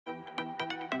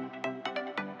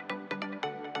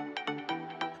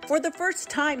For the first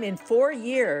time in 4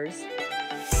 years,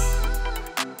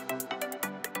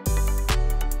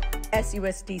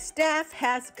 SUSD staff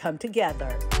has come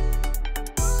together.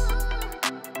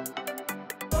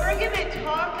 We're going to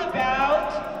talk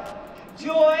about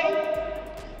joy,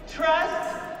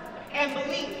 trust, and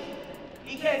belief,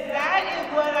 because that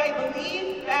is what I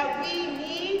believe that we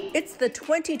need. It's the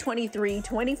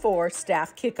 2023-24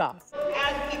 staff kickoff.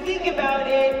 As we think about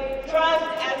it, trust,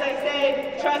 as I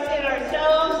said, trust in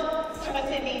ourselves, trust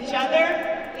in each other,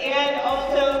 and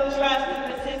also trust in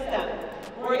the system.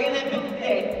 We're going to build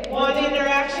it one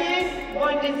interaction,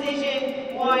 one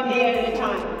decision, one day at a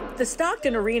time. The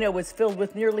Stockton Arena was filled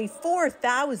with nearly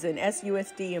 4,000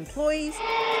 SUSD employees,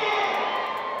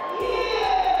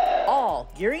 all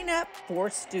gearing up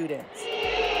for students.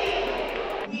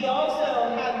 We also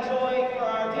have joy for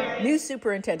our parents. New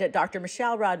Superintendent Dr.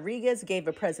 Michelle Rodriguez gave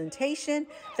a presentation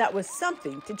that was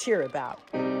something to cheer about.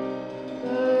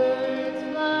 Birds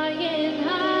flying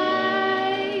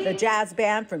high. The jazz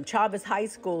band from Chavez High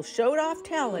School showed off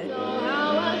talent. Know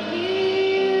how I feel.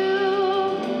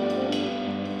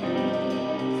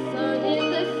 Sun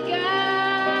in the sky.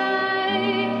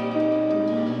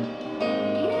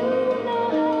 You know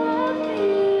how I feel.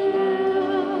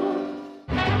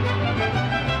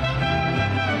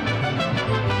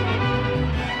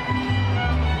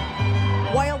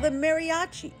 While the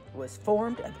mariachi was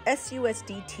formed of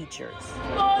SUSD teachers.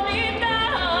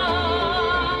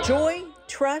 Joy,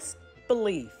 trust,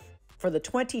 belief for the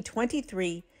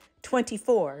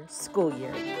 2023-24 school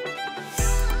year.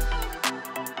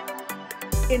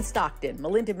 In Stockton,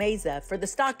 Melinda Meza for the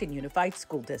Stockton Unified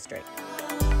School District.